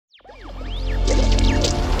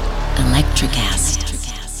Well,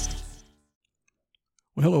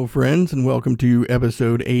 hello, friends, and welcome to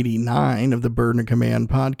episode 89 of the Burden of Command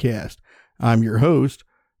podcast. I'm your host,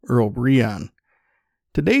 Earl Breon.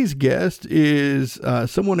 Today's guest is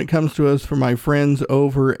someone that comes to us from my friends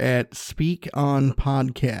over at Speak On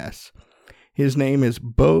Podcasts. His name is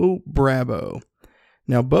Brabo.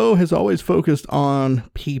 Now, Bo has always focused on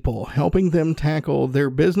people, helping them tackle their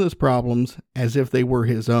business problems as if they were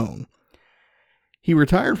his own. He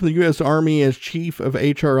retired from the U.S. Army as Chief of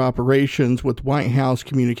HR Operations with White House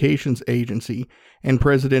Communications Agency and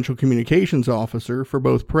Presidential Communications Officer for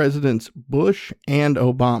both Presidents Bush and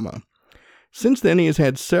Obama. Since then, he has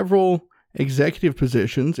had several executive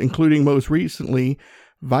positions, including most recently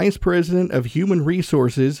Vice President of Human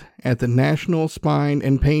Resources at the National Spine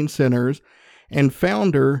and Pain Centers and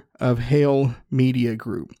founder of Hale Media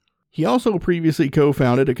Group. He also previously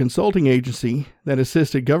co-founded a consulting agency that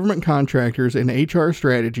assisted government contractors in HR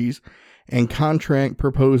strategies and contract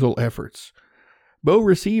proposal efforts. Bo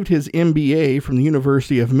received his MBA from the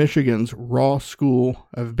University of Michigan's Ross School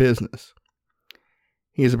of Business.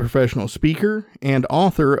 He is a professional speaker and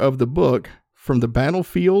author of the book, From the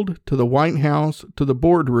Battlefield to the White House to the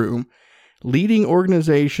Boardroom, Leading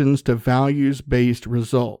Organizations to Values-Based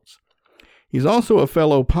Results. He's also a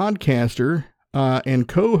fellow podcaster and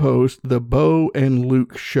co-host the Bo and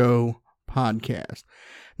Luke Show podcast.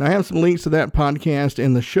 Now, I have some links to that podcast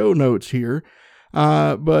in the show notes here,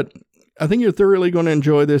 but I think you're thoroughly going to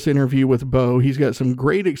enjoy this interview with Bo. He's got some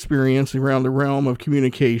great experience around the realm of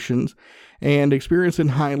communications and experience in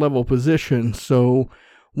high-level positions, so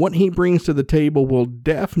what he brings to the table will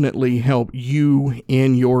definitely help you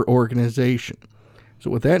in your organization. So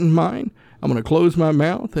with that in mind, I'm going to close my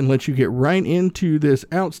mouth and let you get right into this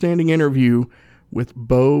outstanding interview with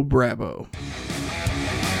Brabo.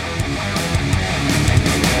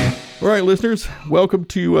 All right, listeners, welcome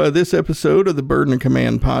to this episode of the Burden of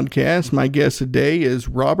Command podcast. My guest today is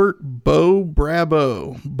Robert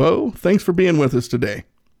Brabo. Bo, thanks for being with us today.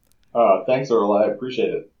 Thanks, Earl. I appreciate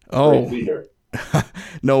it. Great to be here.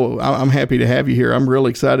 No, I'm happy to have you here. I'm real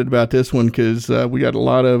excited about this one because we got a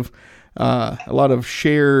lot of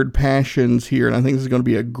shared passions here, and I think this is going to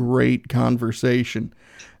be a great conversation.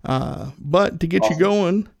 But to get you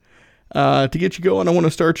going, I want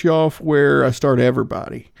to start you off where I start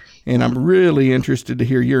everybody, and I'm really interested to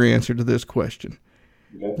hear your answer to this question.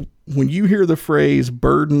 Okay. When you hear the phrase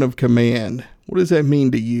 "burden of command," what does that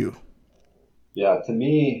mean to you? Yeah, to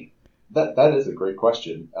me, that is a great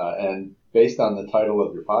question, and based on the title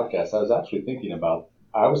of your podcast, I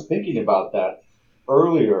was thinking about that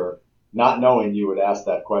earlier, not knowing you would ask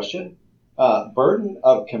that question. Burden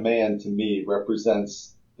of command to me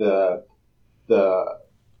represents the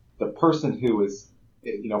person who is,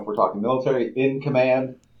 if we're talking military, in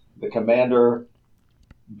command, the commander.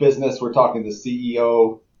 Business, we're talking the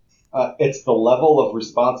CEO. It's the level of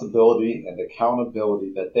responsibility and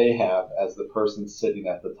accountability that they have as the person sitting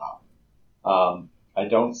at the top. I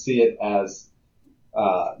don't see it as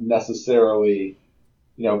necessarily,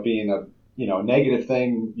 being a negative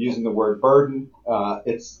thing, using the word burden.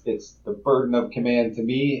 It's the burden of command to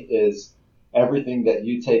me is everything that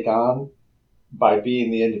you take on by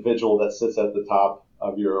being the individual that sits at the top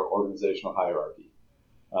of your organizational hierarchy.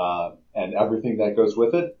 And everything that goes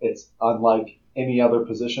with it. It's unlike any other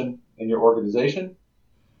position in your organization.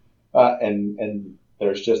 And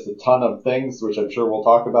there's just a ton of things, which I'm sure we'll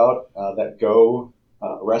talk about, that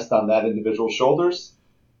rest on that individual's shoulders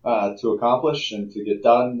to accomplish and to get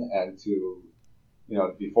done and to,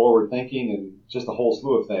 be forward thinking and just a whole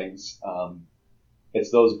slew of things. It's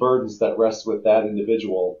those burdens that rest with that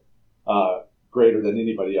individual greater than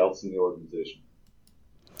anybody else in the organization.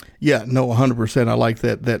 Yeah, no, 100%. I like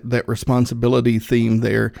that responsibility theme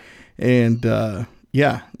there. And I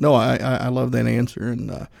love that answer.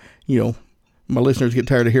 And, my listeners get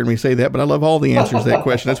tired of hearing me say that, but I love all the answers to that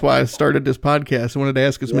question. That's why I started this podcast. I wanted to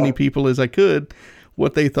ask as many people as I could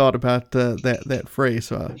what they thought about that phrase.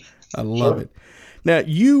 So I love it. Now,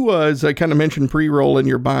 you, as I kind of mentioned pre-roll in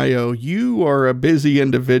your bio, you are a busy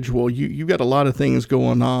individual. You've got a lot of things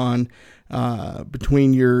going on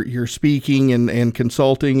between your speaking and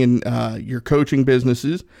consulting and your coaching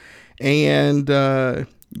businesses and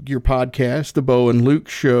your podcast, The Bo and Luke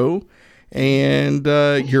Show, and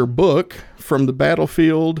your book, From the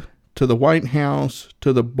Battlefield to the White House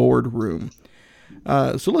to the Boardroom.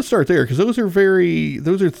 So let's start there, because those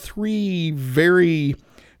are three very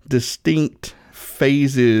distinct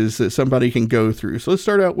phases that somebody can go through. So let's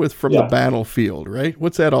start out with From the Battlefield, right?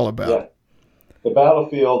 What's that all about? Yeah. The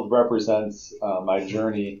battlefield represents my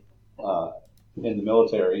journey in the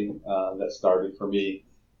military that started for me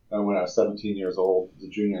when I was 17 years old, as a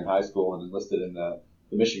junior in high school, and enlisted in the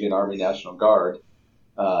Michigan Army National Guard.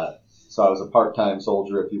 So I was a part-time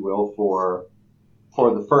soldier, if you will, for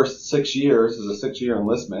the first 6 years as a 6-year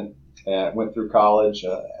enlistment, and went through college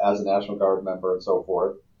as a National Guard member and so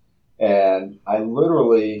forth. And I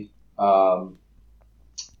literally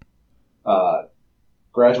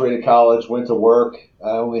graduated college, went to work.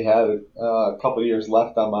 I only had a couple of years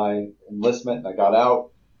left on my enlistment, and I got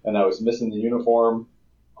out, and I was missing the uniform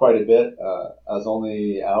quite a bit. I was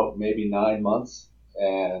only out maybe 9 months,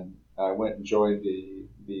 and I went and joined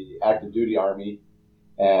the active duty Army,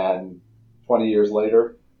 and 20 years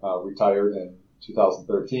later, retired in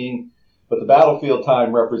 2013. But the battlefield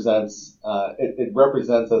time represents, it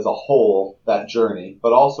represents as a whole that journey,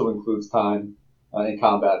 but also includes time in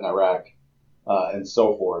combat in Iraq and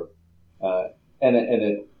so forth. And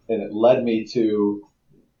it led me to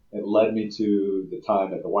the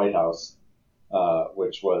time at the White House,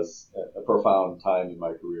 which was a profound time in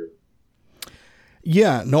my career.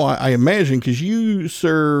 Yeah, no, I imagine, because you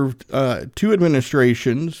served two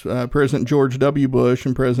administrations, President George W. Bush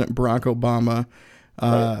and President Barack Obama,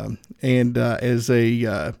 Right. and as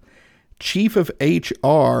a chief of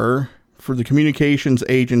HR for the communications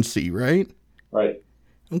agency, right? Right.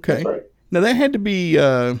 Okay. That's right. Now that had to be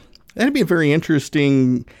a very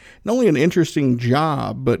interesting, not only an interesting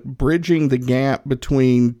job, but bridging the gap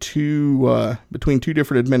between two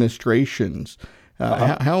different administrations.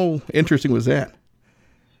 How interesting was that?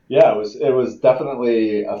 Yeah, it was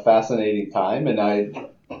definitely a fascinating time, and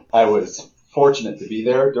I was fortunate to be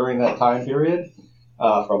there during that time period,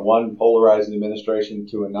 from one polarizing administration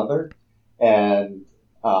to another, and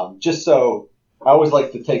just so I always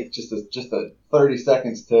like to take just a 30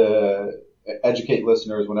 seconds to educate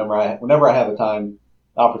listeners whenever I have a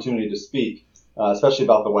opportunity to speak, especially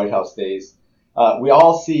about the White House days. We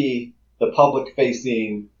all see the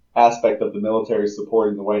public-facing aspect of the military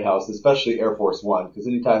supporting the White House, especially Air Force One, because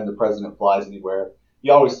anytime the president flies anywhere,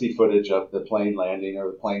 you always see footage of the plane landing or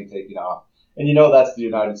the plane taking off. And that's the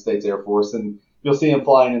United States Air Force, and you'll see him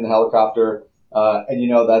flying in the helicopter,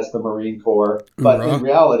 and that's the Marine Corps. But in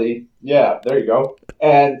reality, yeah, there you go.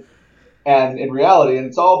 And in reality, and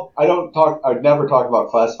it's all, I'd never talk about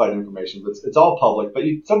classified information, but it's all public, but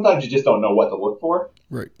sometimes you just don't know what to look for.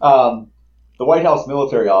 Right. The White House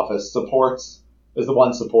Military Office is the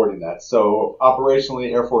one supporting that. So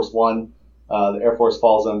operationally, Air Force One, the Air Force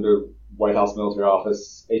falls under White House Military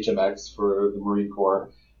Office, HMX for the Marine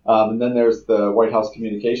Corps. And then there's the White House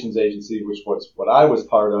Communications Agency, which was what I was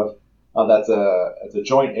part of. That's a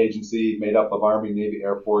joint agency made up of Army, Navy,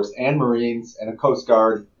 Air Force, and Marines, and a Coast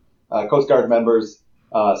Guard members,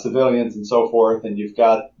 civilians, and so forth. And you've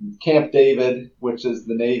got Camp David, which is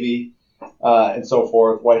the Navy, and so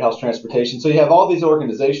forth, White House Transportation. So you have all these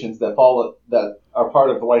organizations that are part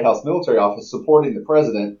of the White House Military Office supporting the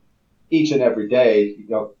president each and every day,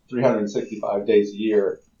 365 days a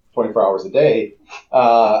year, 24 hours a day.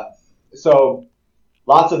 So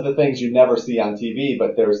lots of the things you never see on TV,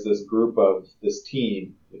 but there's this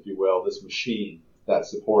team, if you will, this machine that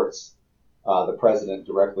supports the president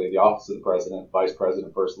directly, the office of the president, vice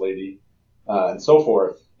president, first lady, and so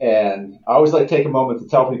forth. And I always like to take a moment to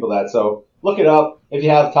tell people that. So look it up if you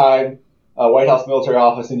have time, White House Military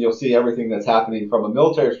Office, and you'll see everything that's happening from a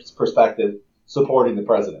military perspective supporting the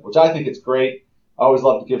president, which I think it's great. I always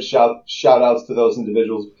love to give shout outs to those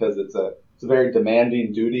individuals because it's a very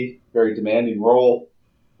demanding duty, very demanding role,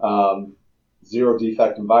 zero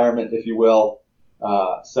defect environment, if you will.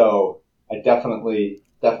 So I definitely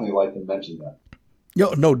like to mention that.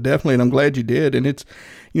 No, definitely, and I'm glad you did. And it's,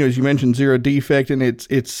 as you mentioned, zero defect, and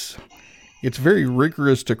it's very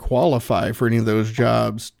rigorous to qualify for any of those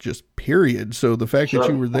jobs, just period. So the fact that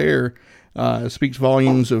you were there speaks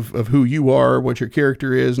volumes of who you are, what your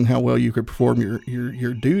character is, and how well you could perform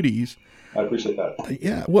your duties. I appreciate that.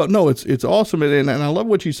 Yeah, well, no, it's awesome, and I love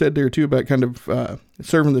what you said there too about kind of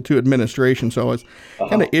serving the two administrations. So I was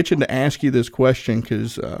kind of itching to ask you this question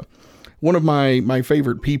because one of my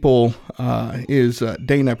favorite people is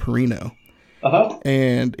Dana Perino.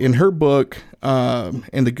 And in her book,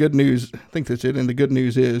 and the good news, I think that's it, and the good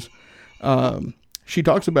news is she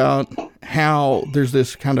talks about how there's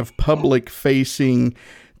this kind of public-facing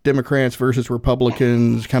Democrats versus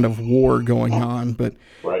Republicans kind of war going on, but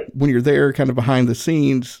when you're there kind of behind the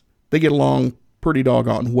scenes, they get along pretty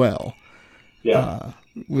doggone well. Yeah.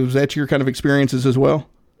 Was that your kind of experiences as well?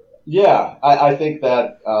 Yeah, I think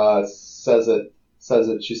that says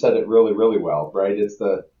it. She said it really, really well, right? It's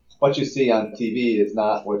what you see on TV is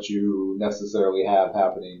not what you necessarily have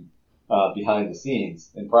happening behind the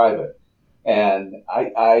scenes in private. And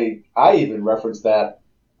I even referenced that,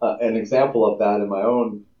 an example of that in my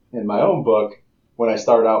own in my own book when I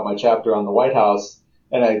started out my chapter on the White House,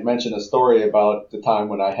 and I mentioned a story about the time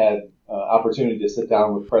when I had opportunity to sit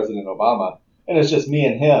down with President Obama, and it's just me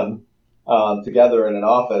and him together in an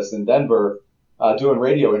office in Denver doing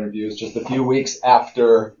radio interviews just a few weeks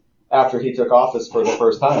after he took office for the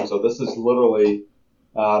first time. So this is literally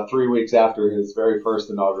 3 weeks after his very first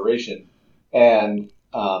inauguration, and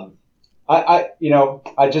I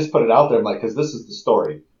just put it out there. I'm like, because this is the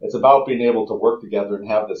story. It's about being able to work together and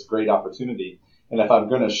have this great opportunity. And if I'm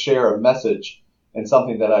going to share a message and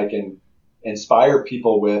something that I can inspire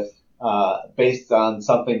people with based on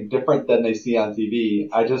something different than they see on TV,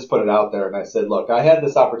 I just put it out there and I said, look, I had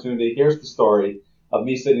this opportunity. Here's the story of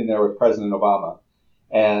me sitting there with President Obama.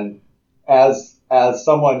 And as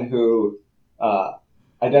someone who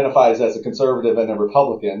identifies as a conservative and a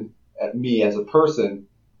Republican, me as a person,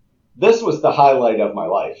 this was the highlight of my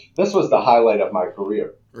life. This was the highlight of my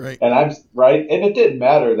career. Right. And I'm right. And it didn't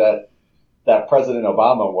matter that President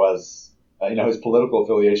Obama was, his political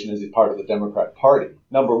affiliation is he's part of the Democrat Party.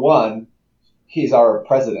 Number one, he's our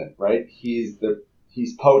president, right? He's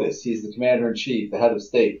POTUS. He's the commander in chief, the head of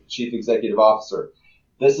state, chief executive officer.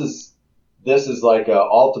 This is like a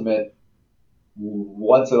ultimate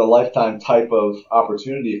once in a lifetime type of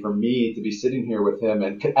opportunity for me to be sitting here with him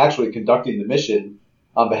and actually conducting the mission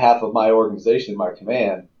on behalf of my organization, my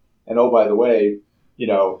command. And oh, by the way,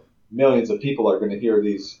 millions of people are going to hear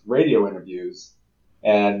these radio interviews.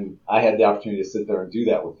 And I had the opportunity to sit there and do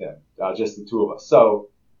that with him, just the two of us. So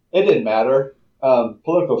it didn't matter.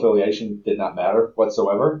 Political affiliation did not matter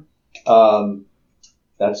whatsoever.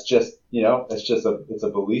 That's just, it's a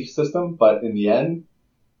belief system. But in the end,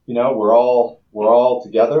 we're all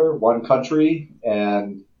together, one country,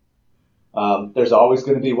 and there's always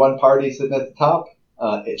going to be one party sitting at the top.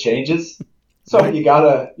 It changes. So you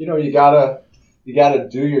gotta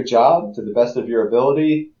do your job to the best of your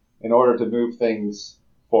ability in order to move things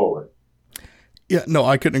forward. Yeah, no,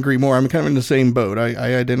 I couldn't agree more. I'm kind of in the same boat.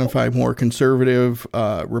 I identify more conservative,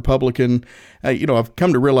 Republican. I've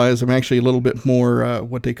come to realize I'm actually a little bit more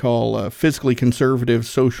what they call fiscally conservative,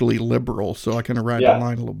 socially liberal. So I kind of ride the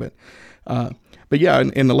line a little bit. But yeah,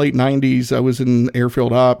 in the late 90s, I was in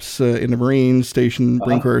airfield ops in the Marines,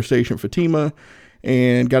 Marine Corps Station Fatima,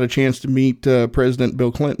 and got a chance to meet President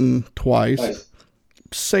Bill Clinton twice. Nice.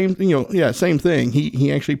 Same thing.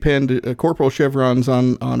 He actually pinned corporal chevrons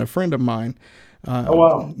on a friend of mine. Oh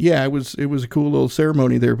wow! Yeah, it was a cool little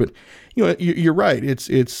ceremony there. But you're right. It's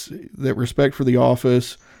that respect for the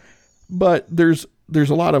office, but there's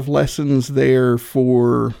a lot of lessons there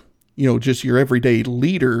for just your everyday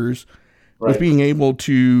leaders, right, with being able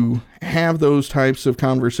to have those types of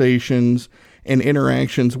conversations and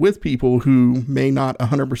interactions with people who may not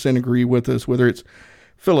 100% agree with us, whether it's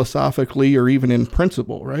philosophically or even in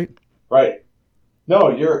principle, right? Right.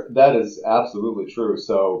 No, that is absolutely true.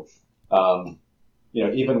 So,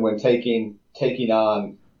 even when taking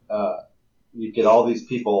on, you get all these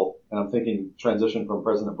people, and I'm thinking transition from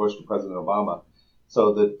President Bush to President Obama.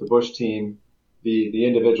 So the Bush team, the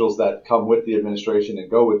individuals that come with the administration and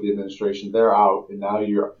go with the administration, they're out, and now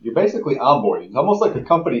you're basically onboarding. It's almost like a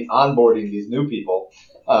company onboarding these new people,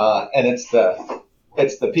 and it's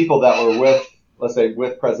the people that were with, let's say,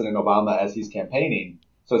 with President Obama as he's campaigning.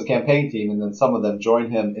 So his campaign team, and then some of them join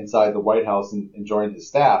him inside the White House and join his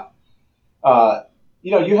staff.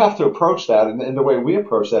 You have to approach that, and the way we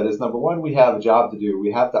approach that is, number one, we have a job to do.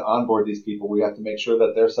 We have to onboard these people. We have to make sure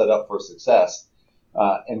that they're set up for success,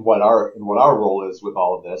 and what our role is with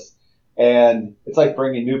all of this. And it's like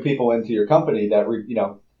bringing new people into your company that you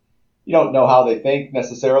don't know how they think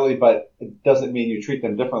necessarily, but it doesn't mean you treat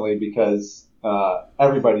them differently, because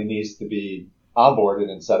everybody needs to be onboarded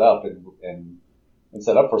and set up and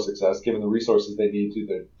set up for success, given the resources they need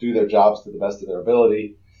to do their jobs to the best of their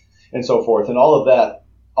ability, and so forth. And all of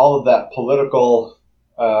that political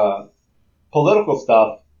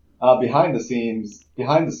stuff behind the scenes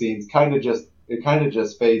kind of just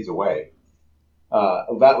fades away.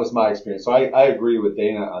 That was my experience. So I agree with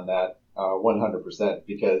Dana on that 100%,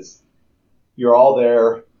 because you're all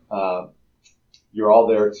there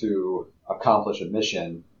to accomplish a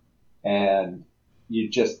mission, and you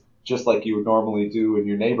just like you would normally do in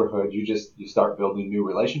your neighborhood, you start building new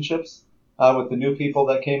relationships with the new people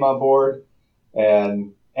that came on board,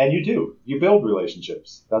 and you build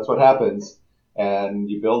relationships. That's what happens, and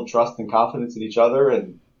you build trust and confidence in each other,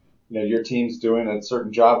 and your team's doing a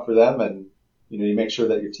certain job for them, and you make sure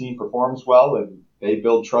that your team performs well, and they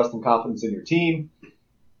build trust and confidence in your team,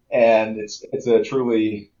 and it's a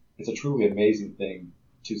truly amazing thing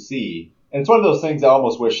to see. And it's one of those things I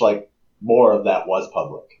almost wish like more of that was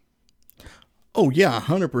public. Oh yeah,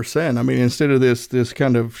 100%. I mean, instead of this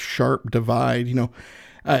kind of sharp divide,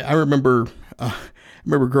 I remember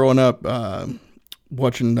remember growing up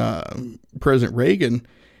watching President Reagan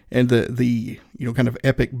and the kind of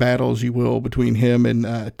epic battles, you will, between him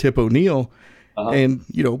and Tip O'Neill, Uh-huh. and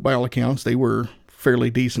by all accounts they were fairly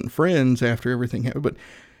decent friends after everything happened. But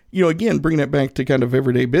again, bringing that back to kind of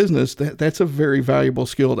everyday business, that's a very valuable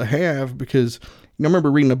skill to have because I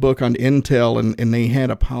remember reading a book on Intel and they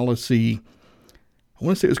had a policy. I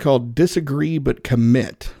want to say it was called Disagree but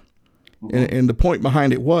Commit. Mm-hmm. And the point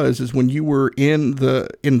behind it is when you were in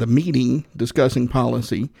the meeting discussing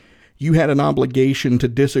policy, you had an obligation to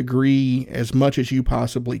disagree as much as you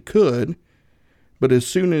possibly could, but as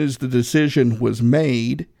soon as the decision was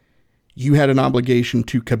made, you had an obligation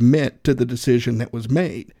to commit to the decision that was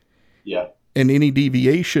made. Yeah. And any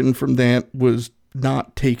deviation from that was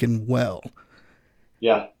not taken well.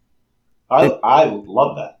 Yeah. I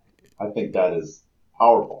love that. I think that is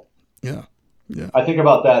powerful. Yeah. Yeah. I think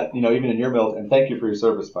about that, even in your mill, and thank you for your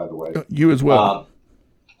service, by the way. You as well.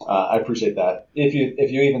 I appreciate that. If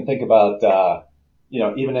you even think about,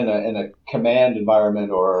 even in a command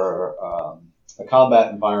environment or a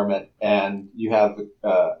combat environment, and you have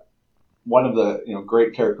one of the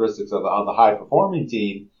great characteristics of the high performing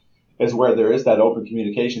team is where there is that open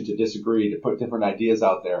communication to disagree, to put different ideas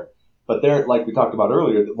out there. But there, like we talked about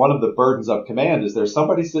earlier, one of the burdens of command is there's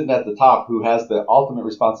somebody sitting at the top who has the ultimate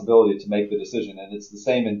responsibility to make the decision, and it's the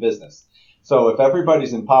same in business. So if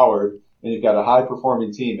everybody's empowered and you've got a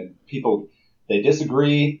high-performing team and people, they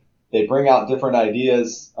disagree, they bring out different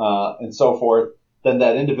ideas and so forth, then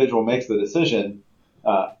that individual makes the decision.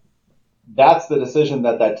 That's the decision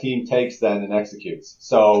that team takes then and executes.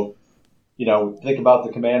 So, think about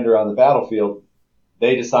the commander on the battlefield.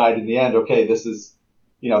 They decide in the end, okay, this is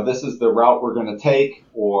the route we're going to take,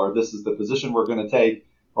 or this is the position we're going to take,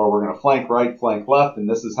 or we're going to flank right, flank left, and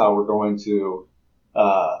this is how we're going to,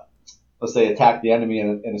 let's say, attack the enemy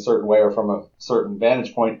in a certain way or from a certain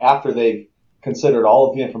vantage point after they've considered all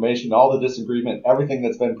of the information, all the disagreement, everything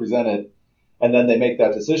that's been presented, and then they make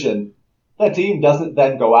that decision. That team doesn't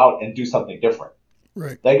then go out and do something different.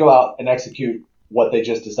 Right. They go out and execute what they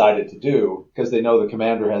just decided to do because they know the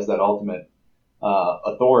commander has that ultimate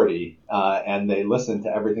authority, and they listened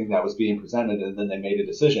to everything that was being presented, and then they made a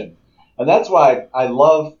decision. And that's why I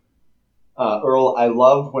love, Earl, I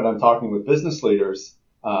love when I'm talking with business leaders,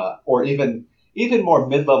 or even more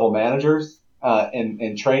mid-level managers,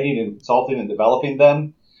 in training and consulting and developing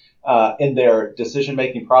them, in their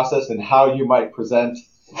decision-making process and how you might present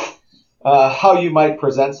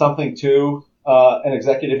something to, an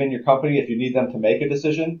executive in your company if you need them to make a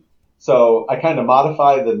decision. So I kind of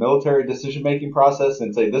modify the military decision-making process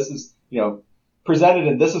and say, this is, presented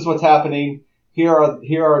and this is what's happening. Here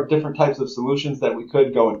are different types of solutions that we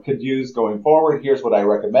could use going forward. Here's what I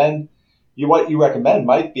recommend. What you recommend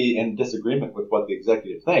might be in disagreement with what the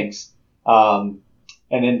executive thinks. And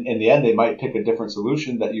in the end, they might pick a different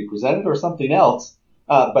solution that you presented or something else.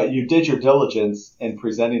 But you did your diligence in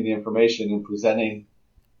presenting the information and presenting,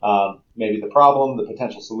 maybe the problem, the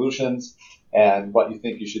potential solutions, and what you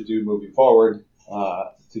think you should do moving forward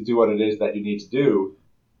to do what it is that you need to do.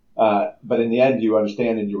 But in the end, you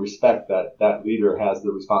understand and you respect that leader has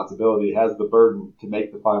the responsibility, has the burden to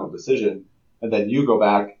make the final decision. And then you go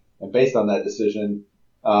back and based on that decision,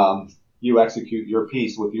 you execute your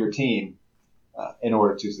piece with your team in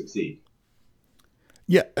order to succeed.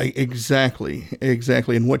 Yeah, exactly.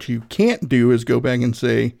 And what you can't do is go back and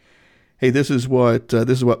say, hey, this is what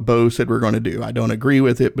Bo said we're going to do. I don't agree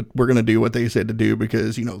with it, but we're going to do what they said to do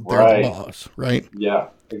because, they're Right. the boss, right? Yeah,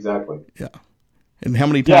 exactly. Yeah. And how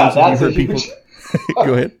many times have you heard people...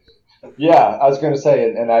 Go ahead. Yeah, I was going to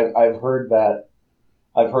say, and I've heard that.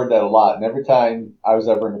 I've heard that a lot. And every time I was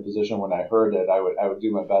ever in a position when I heard it, I would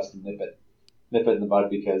do my best to nip it in the bud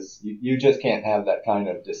because you just can't have that kind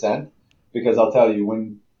of dissent. Because I'll tell you,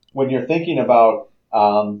 when you're thinking about,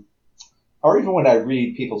 or even when I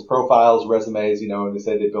read people's profiles, resumes, and they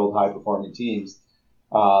say they build high performing teams,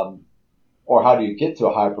 or how do you get to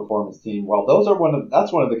a high performance team? Well,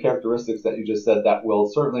 that's one of the characteristics that you just said that will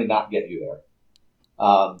certainly not get you there.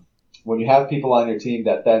 When you have people on your team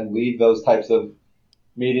that then lead those types of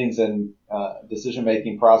meetings and decision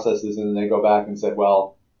making processes, and then they go back and say,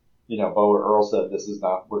 well, Bo or Earl said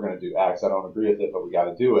we're going to do X. I don't agree with it, but we got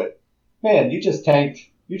to do it. Man, you just tanked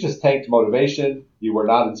motivation. You were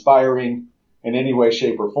not inspiring in any way,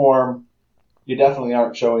 shape, or form. You definitely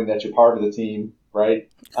aren't showing that you're part of the team,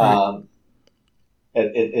 right?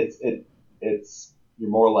 It's you're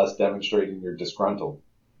more or less demonstrating you're disgruntled,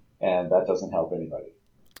 and that doesn't help anybody.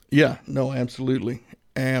 Yeah, no, absolutely.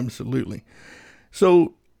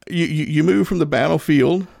 So you moved from the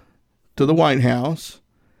battlefield to the White House,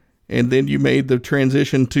 and then you made the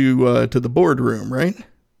transition to the boardroom, right?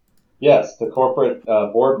 Yes, the corporate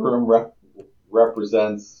boardroom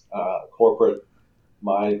represents corporate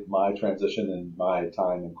my transition and my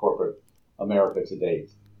time in corporate America to date.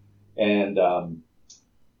 And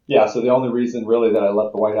so the only reason really that I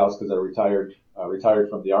left the White House because I retired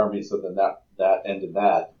from the Army, so then that ended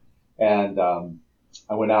that, and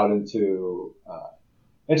I went out into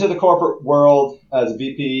the corporate world as a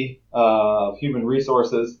VP of Human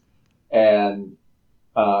Resources, and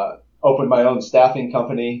opened my own staffing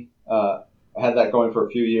company. I had that going for a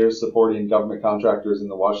few years, supporting government contractors in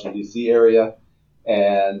the Washington, D.C. area.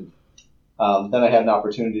 And then I had an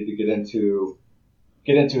opportunity to get into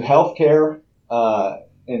healthcare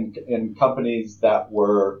in companies that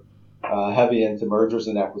were heavy into mergers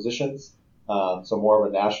and acquisitions. So more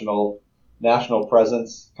of a national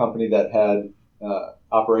presence company that had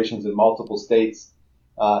operations in multiple states,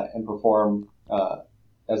 and perform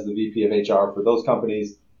as the VP of HR for those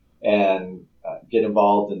companies, and get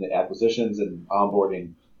involved in the acquisitions and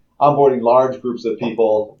onboarding large groups of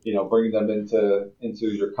people, bringing them into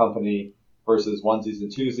your company versus onesies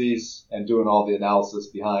and twosies, and doing all the analysis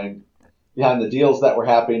behind the deals that were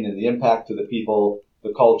happening and the impact to the people,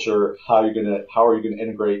 the culture, how are you going to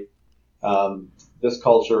integrate this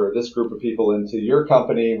culture or this group of people into your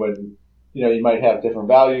company when you might have different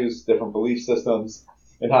values, different belief systems,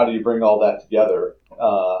 and how do you bring all that together?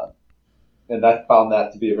 And I found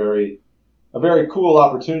that to be a very cool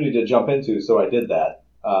opportunity to jump into, so I did that.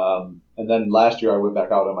 And then last year I went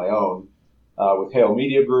back out on my own with Hale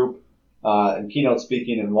Media Group, and keynote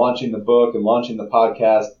speaking and launching the book and launching the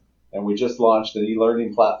podcast. And we just launched an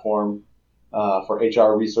e-learning platform for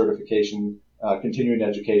HR recertification, continuing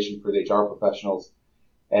education for the HR professionals,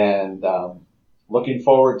 and looking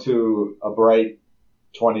forward to a bright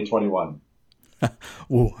 2021.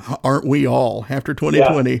 Well, aren't we all? After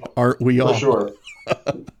 2020, yeah, aren't we all? For sure.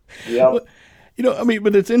 Yeah.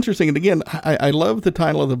 But it's interesting. And again, I love the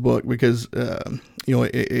title of the book because,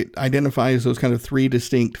 it identifies those kind of three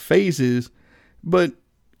distinct phases. But,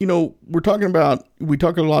 we talk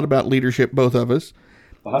a lot about leadership, both of us.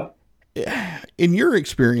 Uh-huh. In your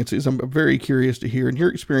experiences, I'm very curious to hear, in your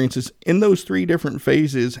experiences, in those three different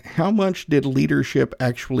phases, how much did leadership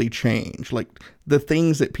actually change? Like the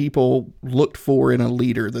things that people looked for in a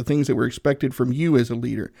leader, the things that were expected from you as a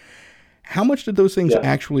leader. How much did those things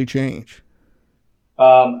actually change?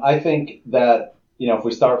 I think that, if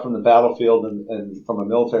we start from the battlefield and from a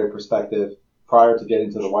military perspective, prior to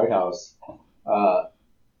getting to the White House,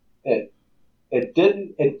 it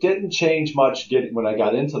didn't change much when I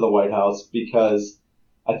got into the White House, because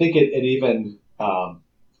I think it even,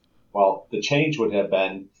 the change would have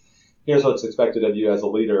been, here's what's expected of you as a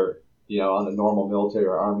leader, on the normal military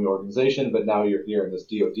or Army organization, but now you're here in this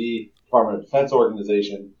DoD, Department of Defense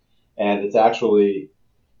organization, and it's actually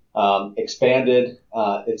expanded.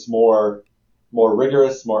 It's more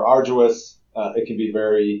rigorous, more arduous. It can be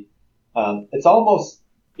very, it's almost,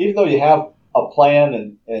 even though you have a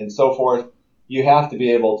plan and so forth, you have to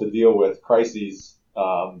be able to deal with crises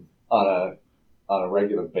on a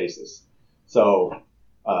regular basis. So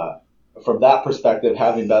from that perspective,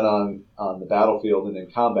 having been on the battlefield and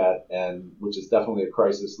in combat, and which is definitely a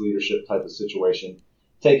crisis leadership type of situation,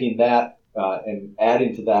 taking that and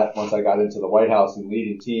adding to that once I got into the White House and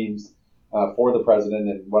leading teams for the president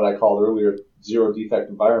in what I called earlier zero defect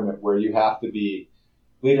environment, where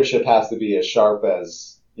leadership has to be as sharp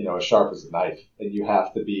as a knife, and you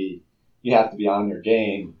have to be on your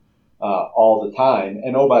game all the time.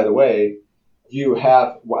 And oh, by the way,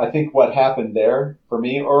 I think what happened there for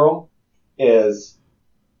me, Earl, is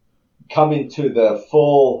coming to the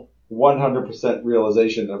full 100%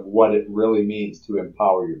 realization of what it really means to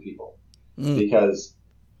empower your people. Because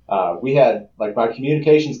we had, like, my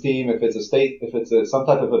communications team, if it's some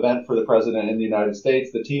type of event for the president in the United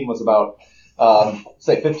States, the team was about,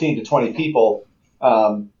 say 15 to 20 people.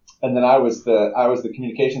 And then I was the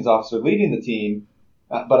communications officer leading the team,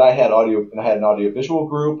 but I had an audio-visual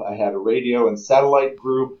group, I had a radio and satellite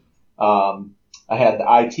group, I had the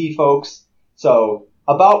IT folks. So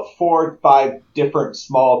about 4 or 5 different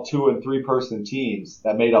small 2 and 3 person teams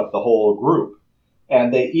that made up the whole group,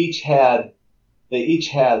 and they each had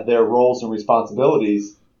their roles and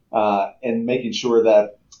responsibilities in making sure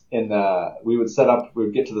that we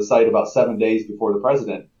would get to the site about 7 days before the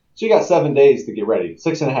president. So you got 7 days to get ready,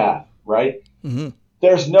 6.5, right? Mm-hmm.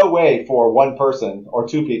 There's no way for one person or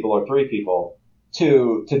 2 people or 3 people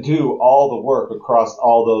to do all the work across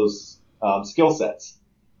all those skill sets.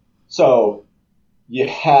 So you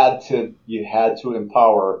had to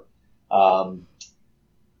empower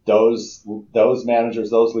those managers,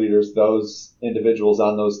 those leaders, those individuals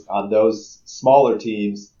on those smaller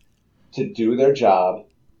teams to do their job,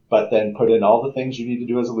 but then put in all the things you need to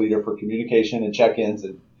do as a leader for communication and check-ins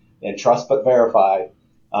and trust but verify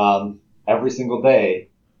every single day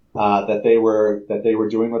that they were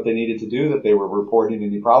doing what they needed to do, that they were reporting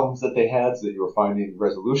any problems that they had, so that you were finding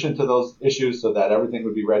resolution to those issues, so that everything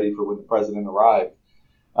would be ready for when the president arrived.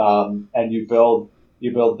 And you build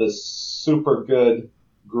this super good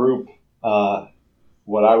group,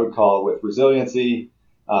 what I would call with resiliency,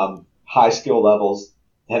 high skill levels,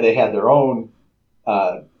 and they had their own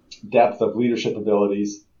depth of leadership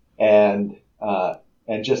abilities and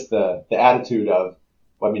just the attitude of,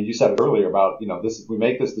 I mean, you said it earlier about, this, we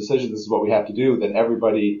make this decision, this is what we have to do, then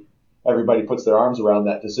everybody puts their arms around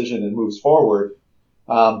that decision and moves forward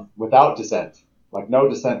without dissent, like no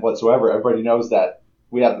dissent whatsoever. Everybody knows that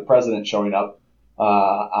we have the president showing up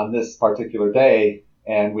on this particular day,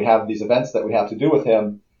 and we have these events that we have to do with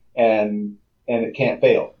him, and it can't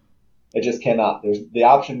fail. It just cannot. There's the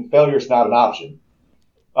option, failure is not an option.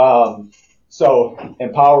 So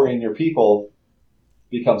empowering your people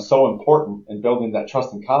becomes so important in building that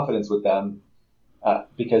trust and confidence with them,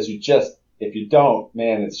 because if you don't,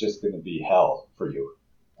 man, it's just going to be hell for you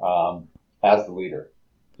as the leader.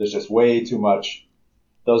 There's just way too much.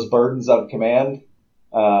 Those burdens of command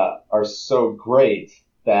are so great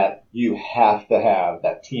that you have to have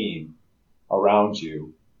that team around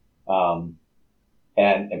you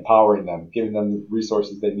and empowering them, giving them the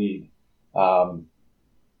resources they need,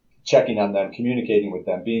 checking on them, communicating with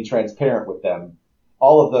them, being transparent with them.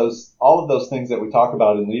 All of those things that we talk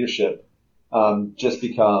about in leadership just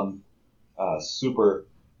become super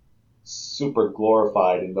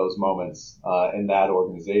glorified in those moments in that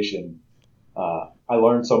organization. I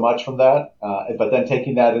learned so much from that, but then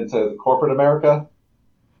taking that into corporate America,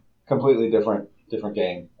 completely different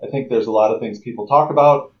game. I think there's a lot of things people talk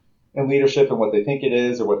about in leadership and what they think it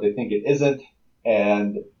is or what they think it isn't,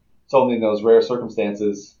 and it's only in those rare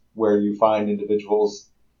circumstances where you find individuals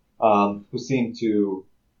who seem to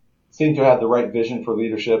have the right vision for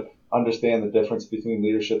leadership, understand the difference between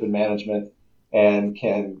leadership and management, and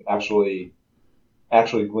can actually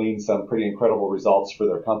glean some pretty incredible results for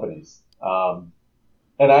their companies.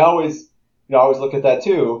 And I always look at that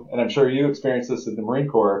too, and I'm sure you experience this in the Marine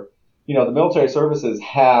Corps. The military services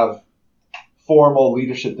have formal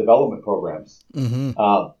leadership development programs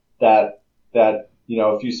that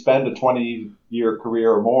if you spend a 20-year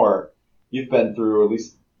career or more, you've been through, at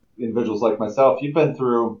least individuals like myself, you've been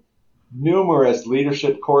through numerous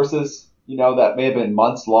leadership courses, that may have been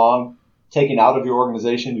months long, taken out of your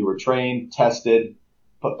organization. You were trained, tested,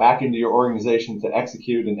 put back into your organization to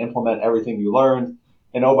execute and implement everything you learned.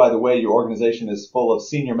 And oh, by the way, your organization is full of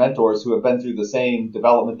senior mentors who have been through the same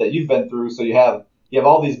development that you've been through. So you have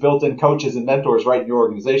all these built-in coaches and mentors right in your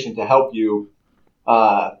organization to help you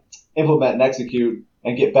implement and execute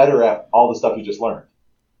and get better at all the stuff you just learned.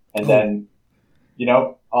 And then,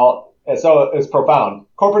 so it's profound.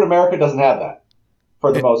 Corporate America doesn't have that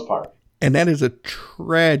for the most part. And that is a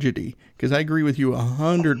tragedy, because I agree with you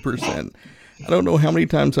 100%. I don't know how many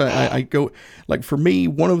times I go, like for me,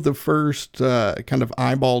 one of the first kind of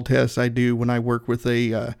eyeball tests I do when I work with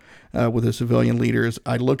a civilian leader is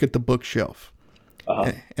I look at the bookshelf.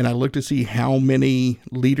 And I look to see how many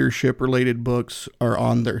leadership related books are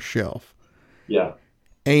on their shelf. Yeah.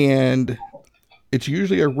 And it's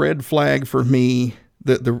usually a red flag for me.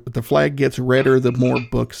 The flag gets redder the more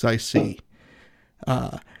books I see.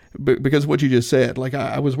 Because of what you just said, like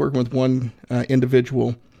I was working with one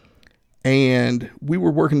individual, and we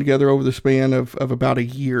were working together over the span of about a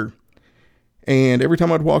year. And every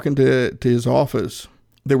time I'd walk into his office,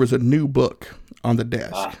 there was a new book on the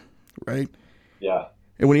desk, right? Yeah.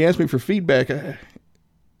 And when he asked me for feedback,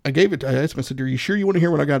 I gave it. I asked him, I said, "Are you sure you want to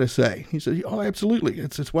hear what I got to say?" He said, "Oh, absolutely.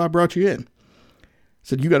 It's why I brought you in." I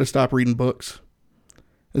said, "You got to stop reading books."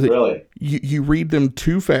 I said, really? You read them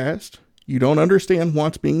too fast. You don't understand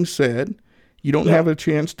what's being said. You don't have a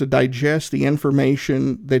chance to digest the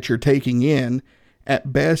information that you're taking in.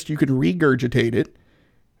 At best, you can regurgitate it,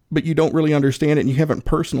 but you don't really understand it, and you haven't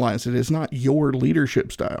personalized it. It's not your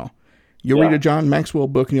leadership style. You'll read a John Maxwell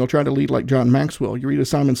book, and you'll try to lead like John Maxwell. You read a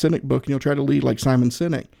Simon Sinek book, and you'll try to lead like Simon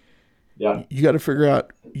Sinek. Yeah. You got to figure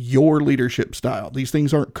out your leadership style. These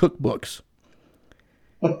things aren't cookbooks.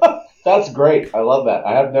 That's great. I love that.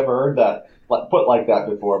 I have never heard that put like that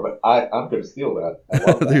before, but I'm going to steal that. I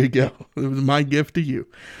love that. There you go. It was my gift to you.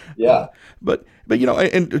 Yeah. But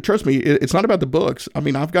and trust me, it's not about the books. I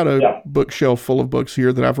mean, I've got a bookshelf full of books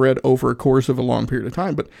here that I've read over a course of a long period of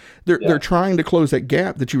time, but they're trying to close that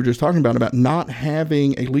gap that you were just talking about not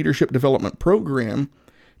having a leadership development program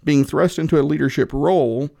being thrust into a leadership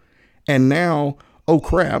role, and now, oh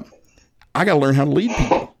crap, I got to learn how to lead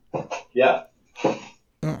people. Yeah.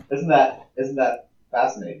 Isn't that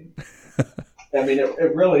fascinating? I mean,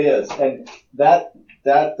 it really is. And that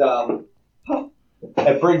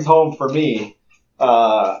it brings home for me,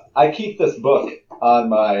 I keep this book on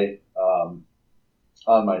my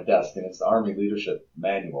desk, and it's the Army Leadership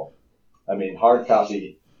Manual. I mean, hard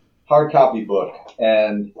copy book.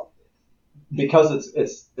 And because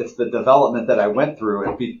it's the development that I went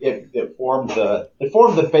through, it formed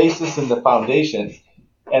the basis and the foundation.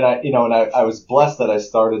 And I was blessed that I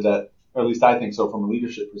started that, or at least I think so from a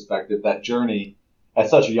leadership perspective, that journey at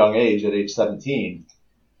such a young age, at age 17,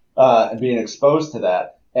 and being exposed to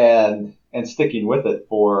that and sticking with it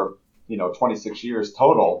for, 26 years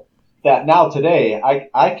total, that now today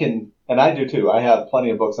I can, and I do too. I have plenty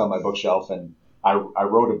of books on my bookshelf, and I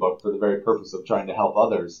wrote a book for the very purpose of trying to help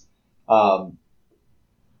others. But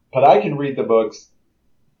I can read the books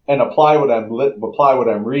and apply what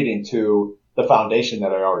I'm reading to the foundation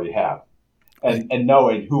that I already have, and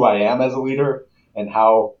knowing who I am as a leader and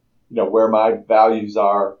how, where my values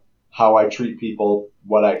are, how I treat people,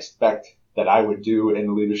 what I expect that I would do in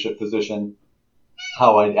a leadership position,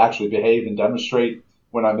 how I actually behave and demonstrate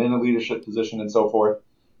when I'm in a leadership position, and so forth.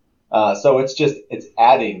 So it's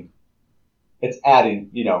adding,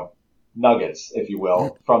 nuggets, if you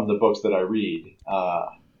will, from the books that I read.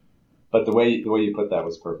 But the way you put that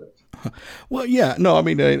was perfect. Well, yeah, no, I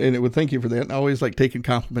mean, and it would thank you for that. I always like taking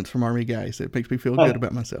compliments from Army guys. It makes me feel good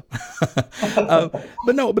about myself.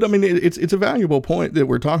 But I mean, it's a valuable point that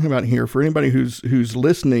we're talking about here for anybody who's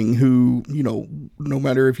listening, who, no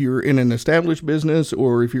matter if you're in an established business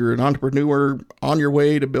or if you're an entrepreneur on your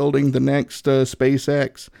way to building the next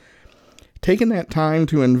SpaceX, taking that time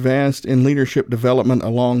to invest in leadership development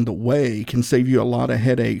along the way can save you a lot of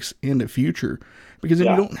headaches in the future, because then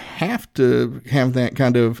you don't have to have that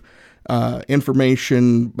kind of the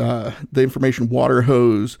information water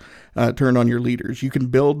hose turned on your leaders. You can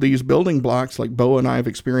build these building blocks like Bo and I have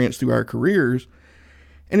experienced through our careers.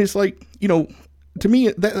 And it's like, to me,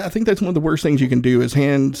 I think that's one of the worst things you can do is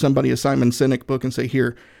hand somebody a Simon Sinek book and say,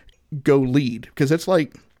 here, go lead. Because that's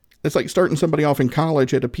like starting somebody off in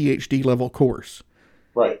college at a PhD level course.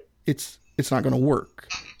 Right. It's not going to work.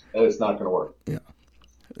 It's not going to work. Yeah.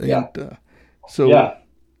 And,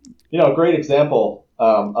 a great example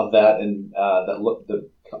of that, and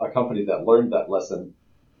a company that learned that lesson,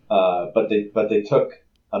 but they took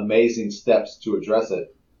amazing steps to address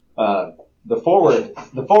it. The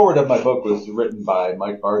forward of my book was written by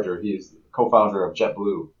Mike Barger. He's co-founder of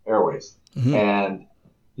JetBlue Airways, and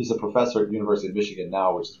he's a professor at the University of Michigan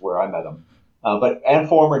now, which is where I met him. And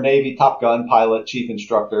former Navy Top Gun pilot, chief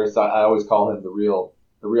instructor. So I always call him the real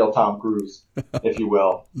Tom Cruise, if you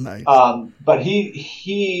will. Nice. But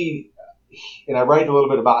he and I write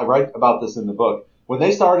about this in the book. When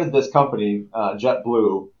they started this company,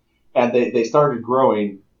 JetBlue, and they started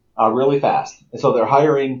growing really fast, and so they're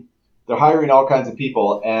hiring all kinds of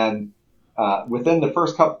people. And within the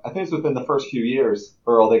first few years,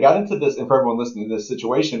 Earl, they got into this, and for everyone listening, this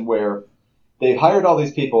situation where they hired all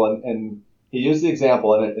these people, and he used the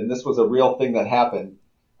example, and this was a real thing that happened.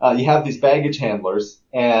 You have these baggage handlers,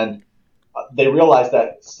 and they realize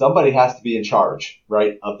that somebody has to be in charge,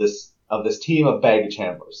 right, of this team of baggage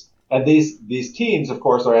handlers. And these teams, of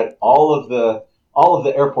course, are at all of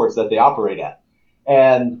the airports that they operate at.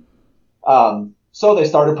 And so they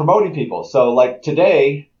started promoting people. So like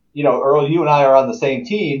today, Earl, you and I are on the same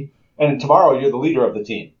team, and tomorrow you're the leader of the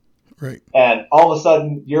team. Right. And all of a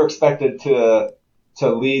sudden you're expected to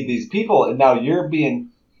lead these people, and now you're being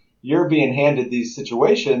handed these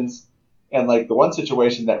situations. And like the one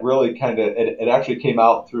situation that really it actually came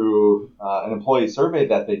out through an employee survey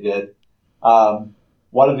that they did.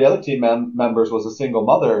 One of the other team members was a single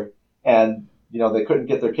mother, and they couldn't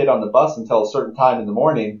get their kid on the bus until a certain time in the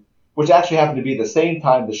morning, which actually happened to be the same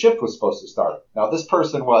time the shift was supposed to start. Now this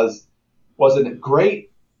person was a great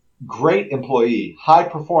employee, high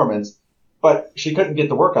performance, but she couldn't get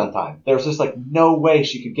to work on time. There was just like no way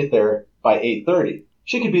she could get there by 8:30.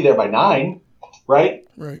 She could be there by 9, right?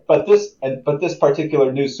 Right. But this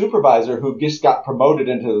particular new supervisor who just got promoted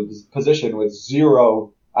into this position with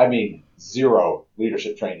zero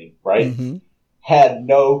leadership training, right? Mm-hmm. Had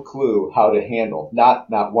no clue how to handle, not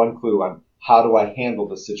one clue on how do I handle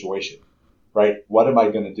this situation, right? What am I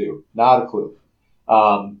going to do? Not a clue.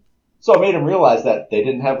 So it made him realize that they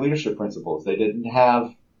didn't have leadership principles. They didn't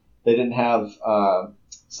have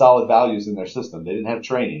solid values in their system. They didn't have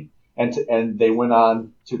training. And they went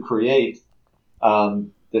on to create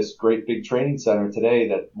this great big training center today.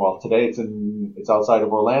 Today it's outside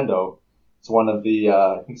of Orlando, It's one of the,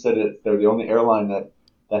 I think they're the only airline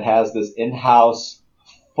that has this in-house,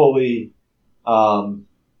 fully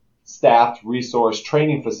staffed resource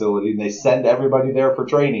training facility, and they send everybody there for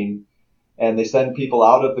training, and they send people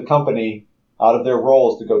out of the company, out of their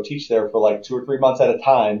roles to go teach there for like 2 or 3 months at a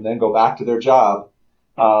time, and then go back to their job,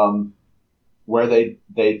 where they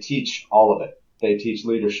teach all of it. They teach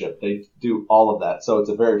leadership. They do all of that. So it's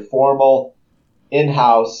a very formal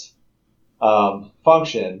in-house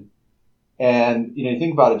function. And, you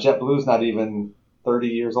think about it, JetBlue's not even 30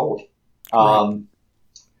 years old. Right.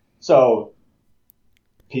 So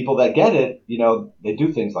people that get it, they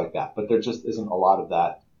do things like that, but there just isn't a lot of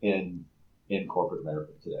that in corporate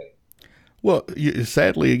America today. Well,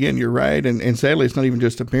 sadly, again, you're right. And sadly, it's not even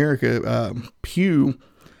just America. Pew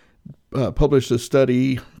published a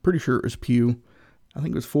study, pretty sure it was Pew, I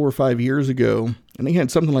think it was 4 or 5 years ago, and they had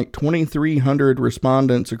something like 2,300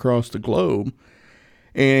 respondents across the globe.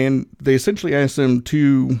 And they essentially asked them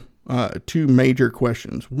two major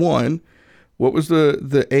questions. One, what was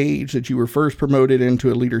the age that you were first promoted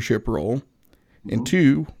into a leadership role? Mm-hmm. And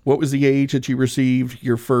two, what was the age that you received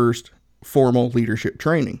your first formal leadership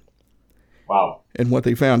training? Wow. And what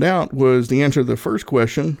they found out was the answer to the first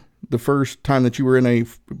question, the first time that you were in a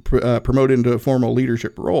promoted into a formal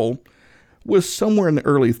leadership role, was somewhere in the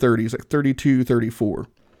early 30s, like 32, 34.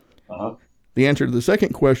 Uh-huh. The answer to the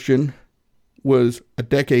second question was a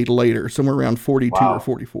decade later, somewhere around 42 or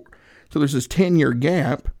 44. So there's this 10-year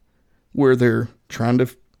gap where they're trying to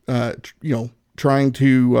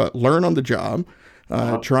learn on the job,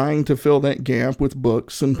 trying to fill that gap with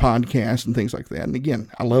books and podcasts and things like that. And again,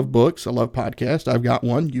 I love books. I love podcasts. I've got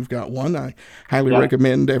one. You've got one. I highly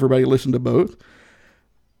recommend everybody listen to both.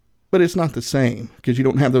 But it's not the same because you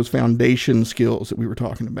don't have those foundation skills that we were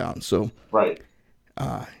talking about. So, right.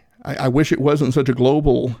 I wish it wasn't such a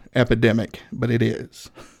global epidemic, but it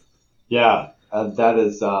is. Yeah, that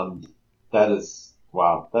is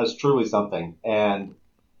wow. That's truly something. And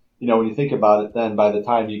when you think about it, then by the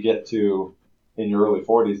time you get to in your early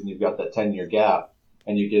 40s and you've got that 10-year gap,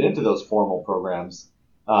 and you get into those formal programs,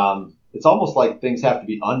 it's almost like things have to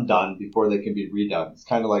be undone before they can be redone. It's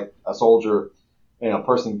kind of like a soldier,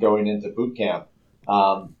 person going into boot camp.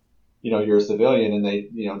 You're a civilian, and they,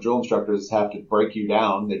 drill instructors have to break you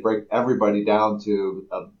down. They break everybody down to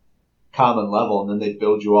a common level, and then they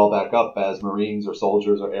build you all back up as Marines or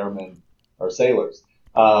soldiers or airmen or sailors.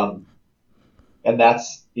 And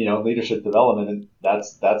that's, leadership development, and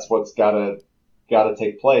that's what's gotta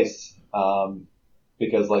take place.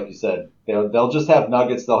 Because like you said, they'll just have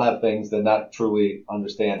nuggets. They'll have things. They're not truly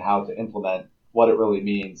understand how to implement what it really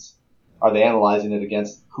means. Are they analyzing it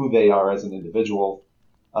against who they are as an individual?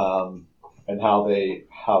 And how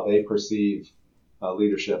they perceive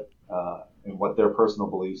leadership and what their personal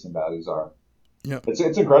beliefs and values are. Yeah, it's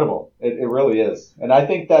incredible. It really is, and I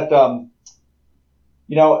think that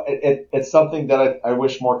it's something that I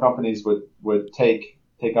wish more companies would take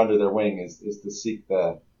under their wing is to seek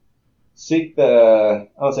the I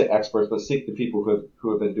don't say experts, but seek the people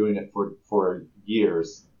who have been doing it for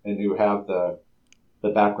years and who have the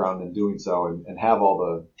background in doing so and have all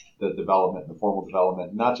the development, the formal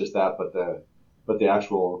development, not just that, but the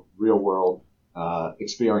actual real world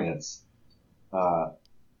experience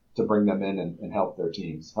to bring them in and help their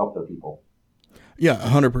teams, help their people. Yeah,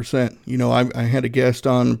 100%. I had a guest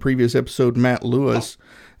on a previous episode, Matt Lewis,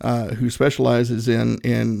 who specializes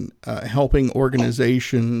in helping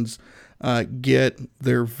organizations get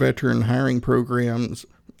their veteran hiring programs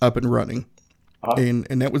up and running.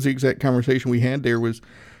 And that was the exact conversation we had there was,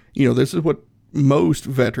 this is what most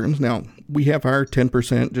veterans, now we have our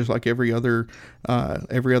 10%, just like every other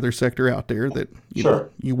sector out there that,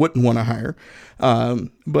 you wouldn't want to hire.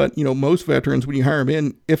 But most veterans, when you hire them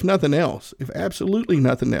in, if absolutely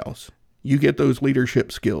nothing else, you get those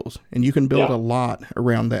leadership skills and you can build a lot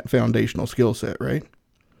around that foundational skill set, right?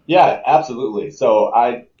 Yeah, absolutely. So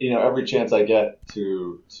I, every chance I get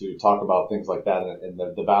to talk about things like that and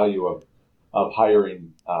the value of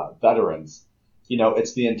hiring veterans,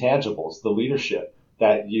 it's the intangibles, the leadership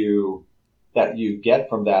that you get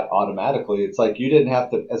from that automatically. It's like you didn't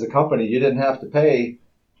have to, as a company, you didn't have to pay,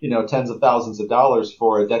 tens of thousands of dollars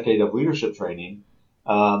for a decade of leadership training,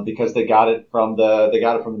 because they got it from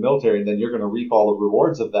the military, and then you're going to reap all the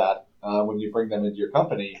rewards of that when you bring them into your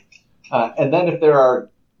company. And then if there are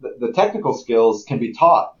the technical skills can be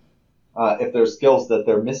taught, if there's skills that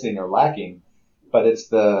they're missing or lacking, but it's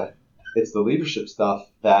the leadership stuff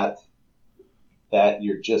that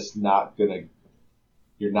you're just not gonna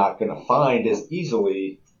find as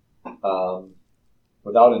easily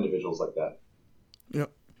without individuals like that.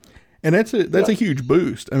 Yep. And that's a huge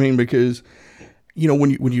boost. I mean, because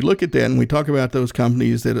when you look at that and we talk about those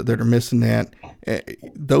companies that are missing that,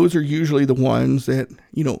 those are usually the ones that,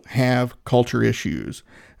 have culture issues.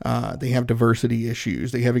 They have diversity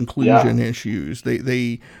issues. They have inclusion issues.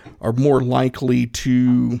 They are more likely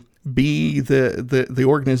to be the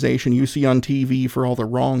organization you see on TV for all the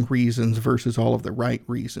wrong reasons versus all of the right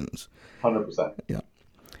reasons. 100%. Yeah.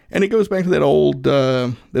 And it goes back to that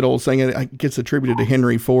old saying. It gets attributed to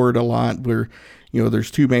Henry Ford a lot, where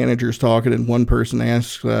there's two managers talking, and one person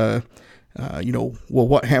asks, well,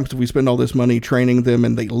 what happens if we spend all this money training them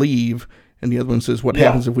and they leave? And the other one says, what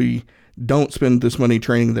happens if we don't spend this money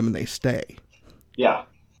training them and they stay? Yeah.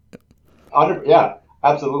 Yeah,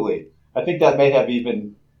 absolutely. I think that may have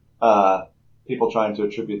even people trying to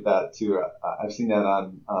attribute that to, I've seen that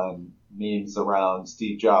on memes around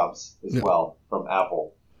Steve Jobs as well from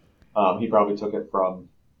Apple. He probably took it from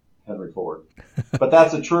Henry Ford. But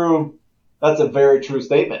that's a very true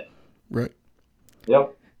statement. Right.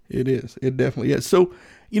 Yep. It is. It definitely is. So,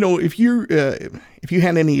 if you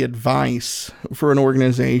had any advice for an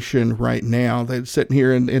organization right now that's sitting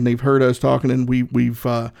here and they've heard us talking, and we've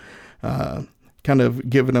kind of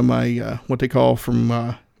given them a what they call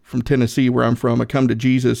from Tennessee, where I'm from, a come to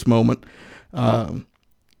Jesus moment, and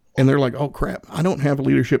they're like, oh crap, I don't have a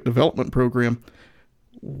leadership development program.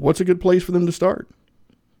 What's a good place for them to start?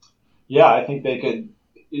 Yeah, I think they could,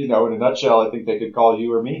 in a nutshell, I think they could call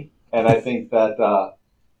you or me. And I think that,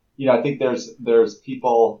 I think there's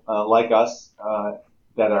people like us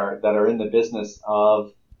that are in the business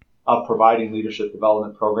of providing leadership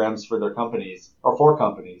development programs for their companies or for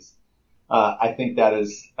companies. I think that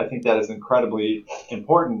is incredibly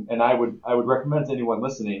important, and I would recommend to anyone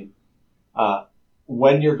listening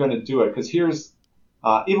when you're going to do it, because here's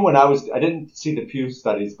even when I didn't see the Pew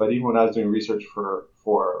studies, but even when I was doing research for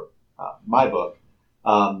my book,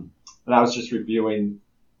 and I was just reviewing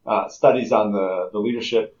studies on the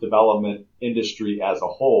leadership development industry as a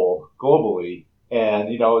whole globally, and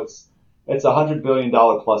it's $100 billion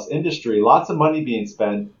plus industry, lots of money being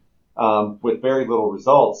spent with very little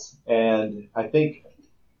results. And I think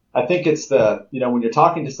it's when you're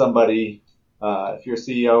talking to somebody, if you're a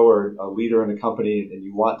CEO or a leader in a company and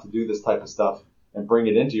you want to do this type of stuff and bring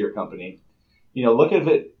it into your company, look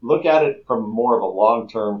at it from more of a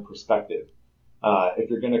long-term perspective. If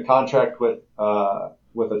you're going to contract with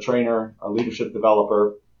a trainer, a leadership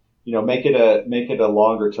developer, make it a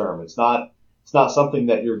longer term. It's not something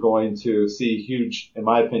that you're going to see huge, in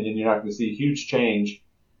my opinion, you're not going to see huge change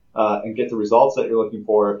and get the results that you're looking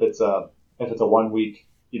for if it's a 1 week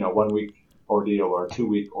ordeal or a 2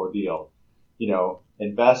 week ordeal.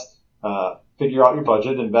 Invest, figure out your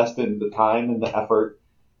budget, invest in the time and the effort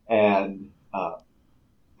and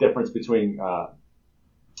difference between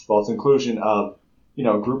it's inclusion of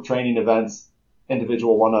group training events,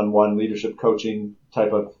 individual one-on-one leadership coaching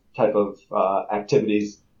type of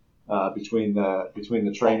activities between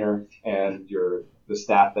the trainer and the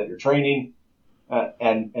staff that you're training,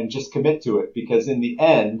 and just commit to it, because in the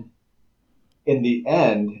end,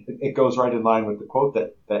 it goes right in line with the quote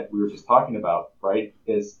that we were just talking about, right?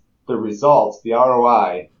 Is the results, the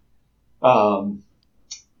ROI,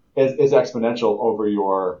 is exponential over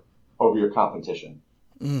your competition.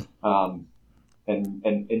 And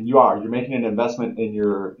you're making an investment in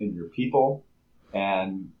your people,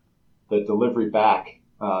 and the delivery back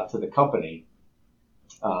to the company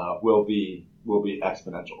will be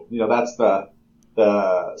exponential. That's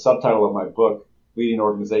the subtitle of my book, Leading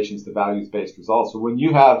Organizations to Values-Based Results. So when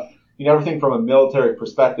you have everything from a military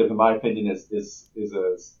perspective, in my opinion, is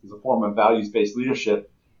a form of values-based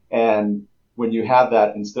leadership, and when you have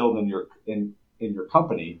that instilled in your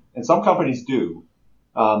company, and some companies do,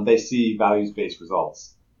 they see values-based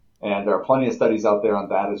results. And there are plenty of studies out there on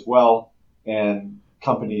that as well. And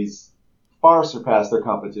companies far surpass their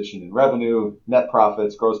competition in revenue, net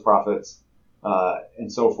profits, gross profits,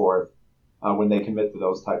 and so forth when they commit to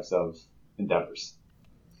those types of endeavors.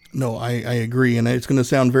 No, I agree. And it's going to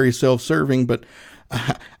sound very self-serving, but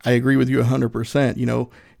I agree with you 100%.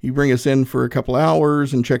 You bring us in for a couple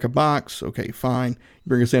hours and check a box. Okay, fine. You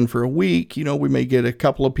bring us in for a week. We may get a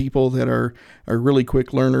couple of people that are really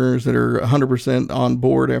quick learners that are 100% on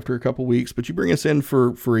board after a couple of weeks. But you bring us in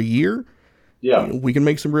for a year. Yeah, we can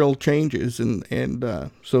make some real changes. And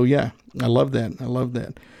so, yeah, I love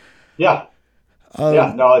that. Yeah.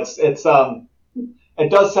 No, it's it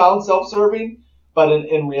does sound self-serving, but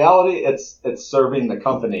in reality, it's serving the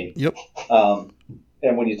company. Yep.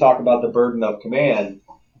 And when you talk about the burden of command,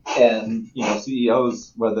 and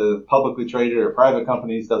CEOs, whether publicly traded or private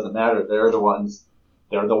companies, doesn't matter. They're the ones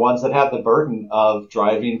that have the burden of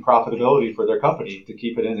driving profitability for their company to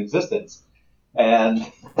keep it in existence.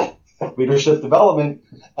 And leadership development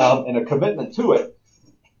and a commitment to it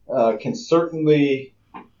can certainly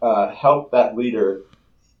help that leader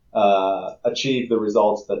achieve the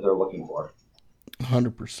results that they're looking for.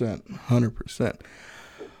 100%. 100%.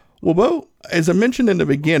 Well, Bo, as I mentioned in the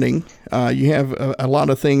beginning, you have a lot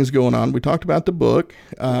of things going on. We talked about the book.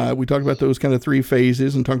 We talked about those kind of 3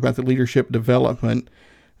 phases and talked about the leadership development.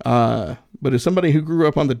 But as somebody who grew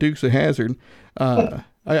up on the Dukes of Hazzard,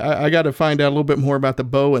 I got to find out a little bit more about the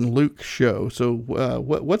Bo and Luke show. So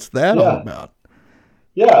what's that all about?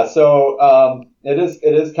 Yeah, so it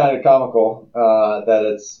is kind of comical that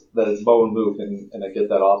it's Bo and Luke, and I get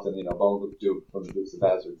that often. Bo and Luke Duke from the Dukes of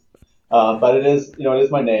Hazzard. But it is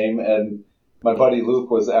my name, and my buddy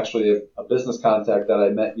Luke was actually a business contact that I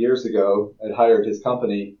met years ago. I'd hired his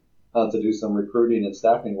company to do some recruiting and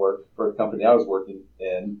staffing work for the company I was working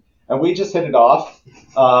in, and we just hit it off.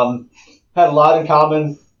 Had a lot in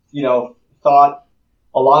common, thought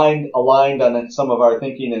aligned on some of our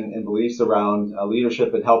thinking and beliefs around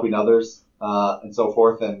leadership and helping others and so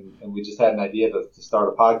forth, and we just had an idea to start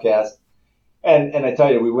a podcast. And I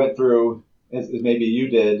tell you, we went through, as maybe you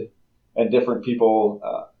did, and different people,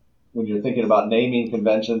 when you're thinking about naming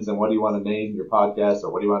conventions and what do you want to name your podcast or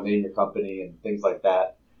what do you want to name your company and things like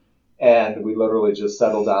that. And we literally just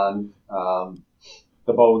settled on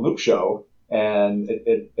the Bo and Luke show, and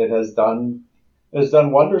it has done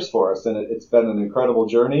wonders for us, and it's been an incredible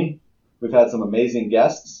journey. We've had some amazing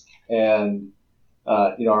guests, and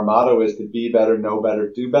our motto is to be better, know better,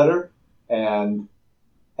 do better, and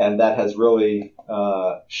that has really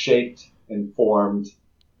shaped and formed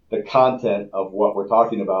the content of what we're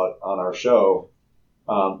talking about on our show,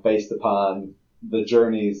 based upon the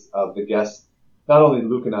journeys of the guests. Not only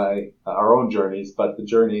Luke and I, our own journeys, but the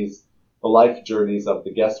life journeys of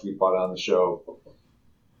the guests we brought on the show.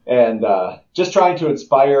 And just trying to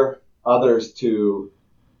inspire others to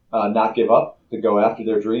not give up, to go after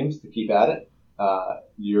their dreams, to keep at it.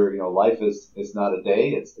 Life is not a day;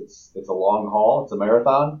 it's a long haul. It's a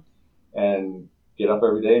marathon, and get up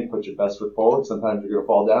every day and put your best foot forward. Sometimes you're going to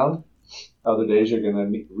fall down. Other days you're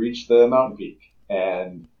going to reach the mountain peak.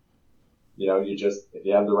 And if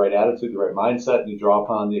you have the right attitude, the right mindset, and you draw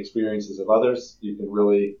upon the experiences of others, you can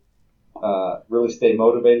really stay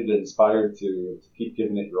motivated and inspired to keep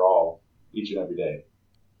giving it your all each and every day.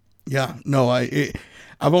 Yeah, no, I've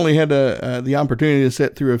only had the opportunity to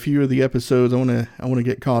sit through a few of the episodes. I want to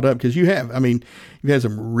get caught up because you've had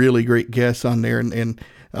some really great guests on there, and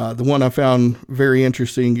the one I found very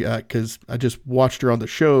interesting because I just watched her on the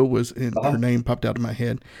show her name popped out of my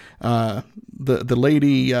head. The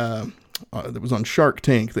lady that was on Shark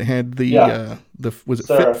Tank that had was it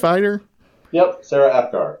Sarah. Fit Fighter? Yep, Sarah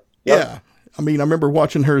Apgar. Yep. Yeah, I remember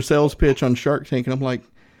watching her sales pitch on Shark Tank, and I'm like,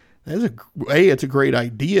 it's a great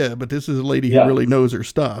idea, but this is a lady who really knows her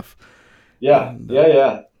stuff. Yeah,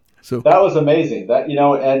 yeah. So that was amazing. That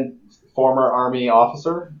and former Army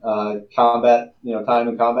officer, combat, time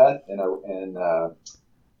in combat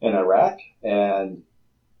in Iraq, and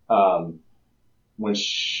when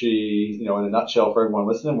she, in a nutshell for everyone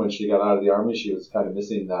listening, when she got out of the Army, she was kind of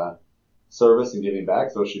missing service and giving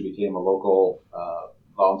back, so she became a local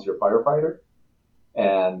volunteer firefighter,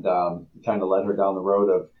 and kind of led her down the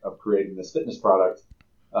road of creating this fitness product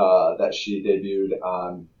that she debuted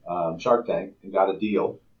on Shark Tank and got a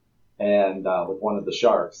deal and with one of the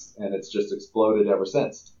sharks, and it's just exploded ever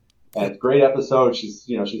since. And great episode. She's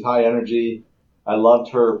high energy. I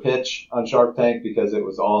loved her pitch on Shark Tank because it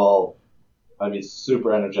was all,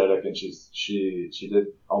 super energetic, and she did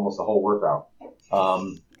almost a whole workout.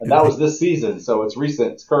 And that was this season, so it's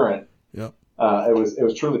recent, it's current. Yep. It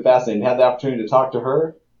was truly fascinating. Had the opportunity to talk to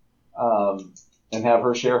her, and have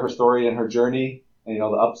her share her story and her journey, and the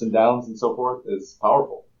ups and downs and so forth is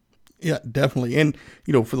powerful. Yeah, definitely. And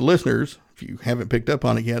for the listeners, if you haven't picked up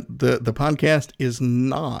on it yet, the podcast is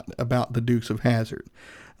not about the Dukes of Hazzard.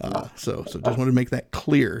 So just wanted to make that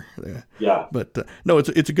clear. Yeah. But no,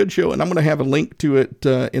 it's a good show, and I'm going to have a link to it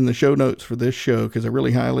in the show notes for this show because I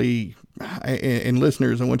really and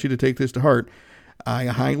listeners, I want you to take this to heart. I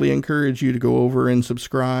highly encourage you to go over and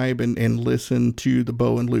subscribe and listen to the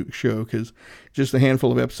Bo and Luke show because just a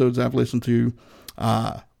handful of episodes I've listened to,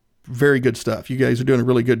 very good stuff. You guys are doing a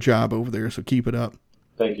really good job over there, so keep it up.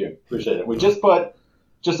 Thank you. Appreciate it. We just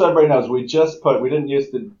so everybody knows, we didn't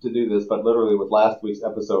used to do this, but literally with last week's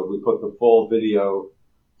episode, we put the full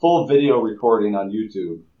video recording on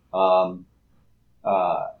YouTube.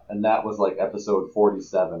 And that was like episode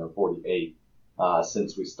 47 or 48,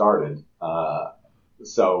 since we started.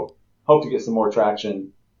 So hope to get some more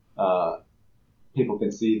traction. People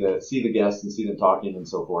can see the guests and see them talking and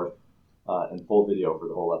so forth, in full video for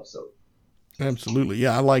the whole episode. Absolutely.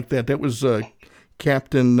 Yeah, I like that. That was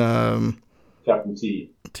Captain Captain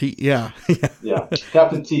T. T. Yeah. Yeah,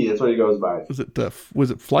 Captain T. That's what he goes by.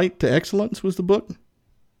 Was it Flight to Excellence was the book?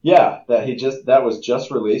 Yeah, that was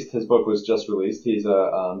just released. His book was just released. He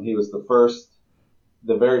was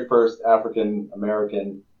the very first African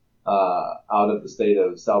American out of the state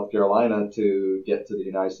of South Carolina to get to the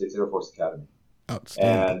United States Air Force Academy.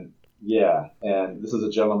 Outstanding. And yeah, and this is a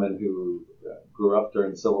gentleman who grew up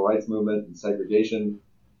during the civil rights movement and segregation,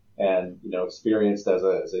 and experienced as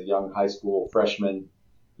a young high school freshman,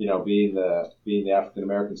 being the African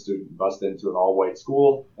American student bussed into an all white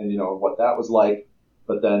school, and what that was like.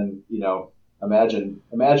 But then imagine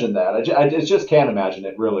that. I just can't imagine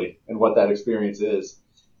it really, and what that experience is,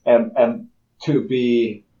 and to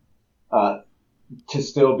be to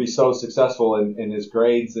still be so successful in his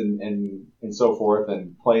grades and so forth,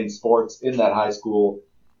 and playing sports in that high school,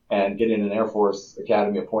 and getting an Air Force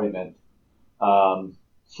Academy appointment,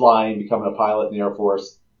 flying, becoming a pilot in the Air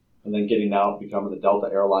Force, and then getting out, becoming a Delta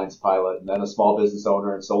Airlines pilot, and then a small business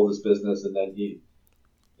owner, and sold his business, and then he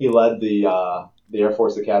led the Air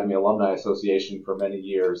Force Academy Alumni Association for many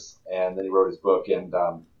years, and then he wrote his book, and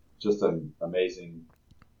just an amazing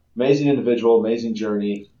individual, amazing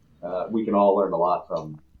journey. We can all learn a lot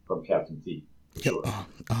from Captain T. Sure.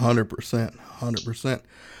 100%.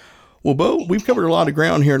 Well, Bo, we've covered a lot of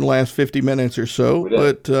ground here in the last 50 minutes or so,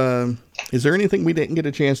 but is there anything we didn't get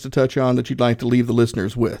a chance to touch on that you'd like to leave the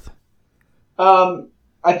listeners with? I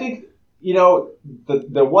think,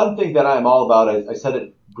 the one thing that I'm all about, I said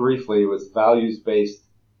it briefly, was values-based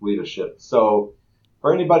leadership. So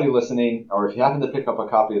for anybody listening, or if you happen to pick up a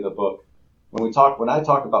copy of the book, when I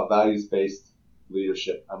talk about values-based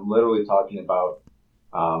leadership, I'm literally talking about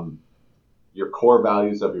your core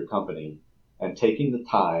values of your company, and taking the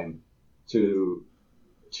time to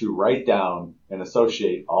write down and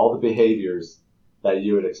associate all the behaviors that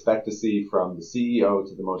you would expect to see from the CEO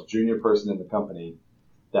to the most junior person in the company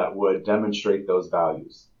that would demonstrate those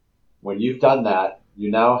values. When you've done that, you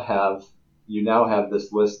now have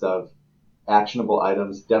this list of actionable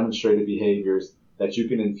items, demonstrated behaviors that you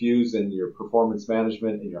can infuse in your performance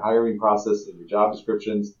management, in your hiring process, in your job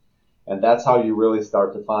descriptions. And that's how you really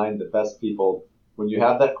start to find the best people. When you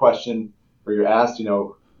have that question, or you're asked,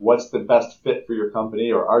 what's the best fit for your company,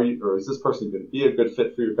 or is this person going to be a good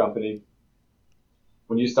fit for your company?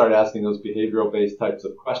 When you start asking those behavioral-based types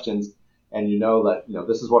of questions, and that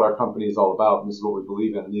this is what our company is all about, and this is what we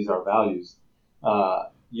believe in, and these are our values,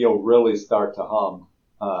 you'll really start to hum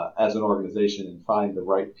as an organization, and find the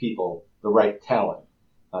right people, the right talent.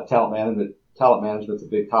 Talent management's a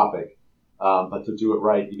big topic, but to do it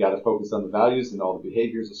right, you got to focus on the values and all the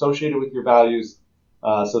behaviors associated with your values,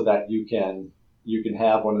 so that you can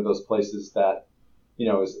have one of those places that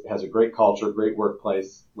has a great culture, great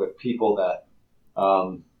workplace, with people that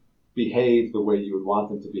behave the way you would want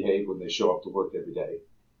them to behave when they show up to work every day.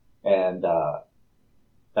 And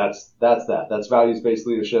that's values-based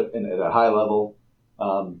leadership, and at a high level.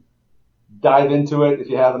 Dive into it if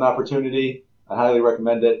you have an opportunity. I highly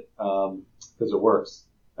recommend it, because it works.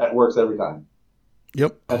 It works every time.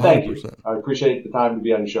 Yep. 100%. And thank you. I appreciate the time to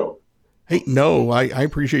be on your show. Hey, no, I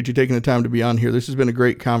appreciate you taking the time to be on here. This has been a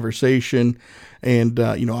great conversation, and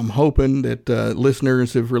I'm hoping that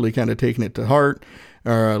listeners have really kind of taken it to heart,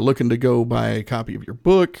 are looking to go buy a copy of your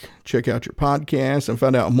book, check out your podcast, and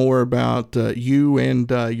find out more about you and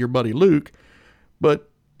your buddy Luke. But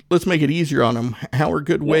let's make it easier on them. How are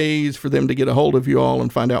good ways for them to get a hold of you all and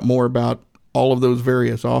find out more about all of those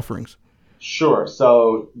various offerings? Sure.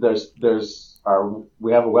 So we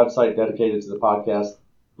have a website dedicated to the podcast,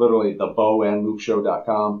 literally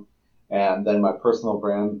theboandlukeshow.com. And then my personal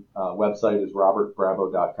brand website is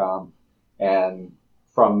robertbrabo.com. And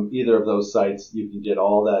from either of those sites, you can get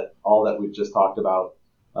all that we've just talked about.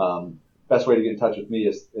 Best way to get in touch with me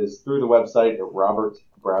is through the website at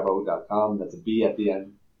robertbrabo.com. That's a B at the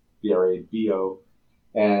end, BRABO.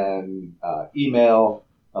 And email,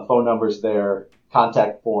 phone number's there,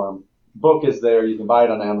 contact form. Book is there. You can buy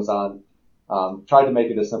it on Amazon. Try to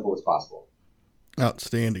make it as simple as possible.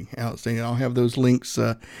 Outstanding. I'll have those links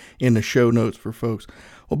in the show notes for folks.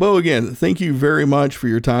 Well, Bo, again, thank you very much for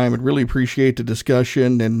your time. I really appreciate the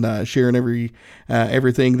discussion and sharing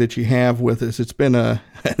everything that you have with us. This has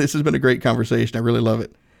been a great conversation. I really love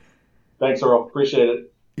it. Thanks, Earl. Appreciate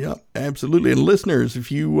it. Yeah, absolutely. And listeners,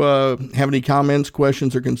 if you have any comments,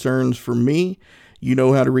 questions, or concerns for me, you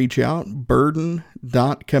know how to reach out,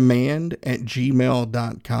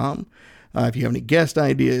 burden.command@gmail.com. If you have any guest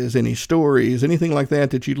ideas, any stories, anything like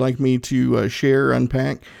that you'd like me to share,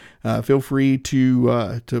 unpack, feel free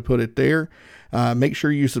to put it there. Make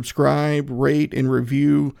sure you subscribe, rate, and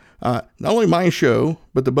review not only my show,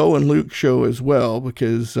 but the Bo and Luke show as well,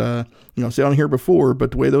 because, I said on here before,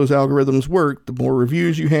 but the way those algorithms work, the more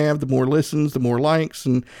reviews you have, the more listens, the more likes,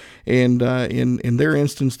 and in their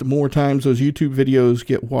instance, the more times those YouTube videos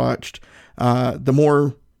get watched, the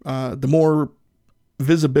more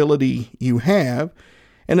visibility you have.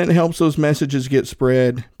 And then it helps those messages get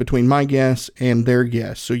spread between my guests and their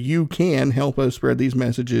guests. So you can help us spread these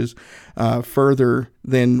messages further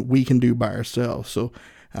than we can do by ourselves. So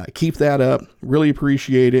keep that up. Really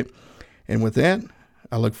appreciate it. And with that,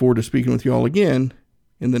 I look forward to speaking with you all again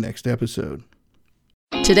in the next episode.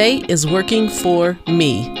 Today is working for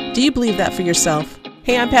me. Do you believe that for yourself?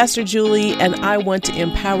 Hey, I'm Pastor Julie, and I want to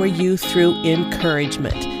empower you through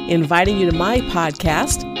encouragement. Inviting you to my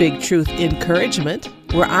podcast, Big Truth Encouragement,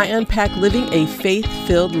 where I unpack living a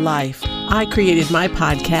faith-filled life. I created my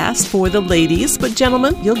podcast for the ladies, but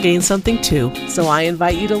gentlemen, you'll gain something too. So I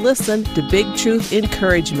invite you to listen to Big Truth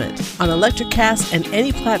Encouragement on Electricast and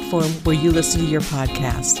any platform where you listen to your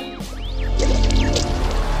podcast.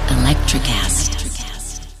 Electricast.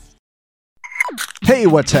 Hey,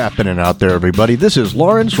 what's happening out there, everybody? This is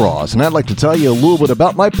Lawrence Ross, and I'd like to tell you a little bit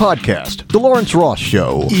about my podcast, The Lawrence Ross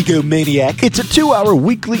Show. Egomaniac. It's a 2-hour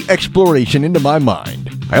weekly exploration into my mind.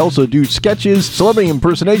 I also do sketches, celebrity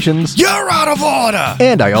impersonations. You're out of order!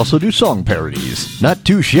 And I also do song parodies. Not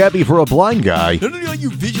too shabby for a blind guy. Not only are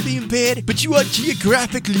you visually impaired, but you are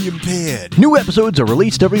geographically impaired. New episodes are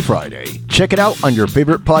released every Friday. Check it out on your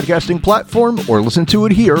favorite podcasting platform or listen to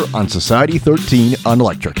it here on Society 13 on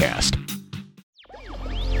Electricast.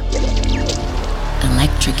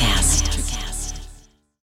 Electricast.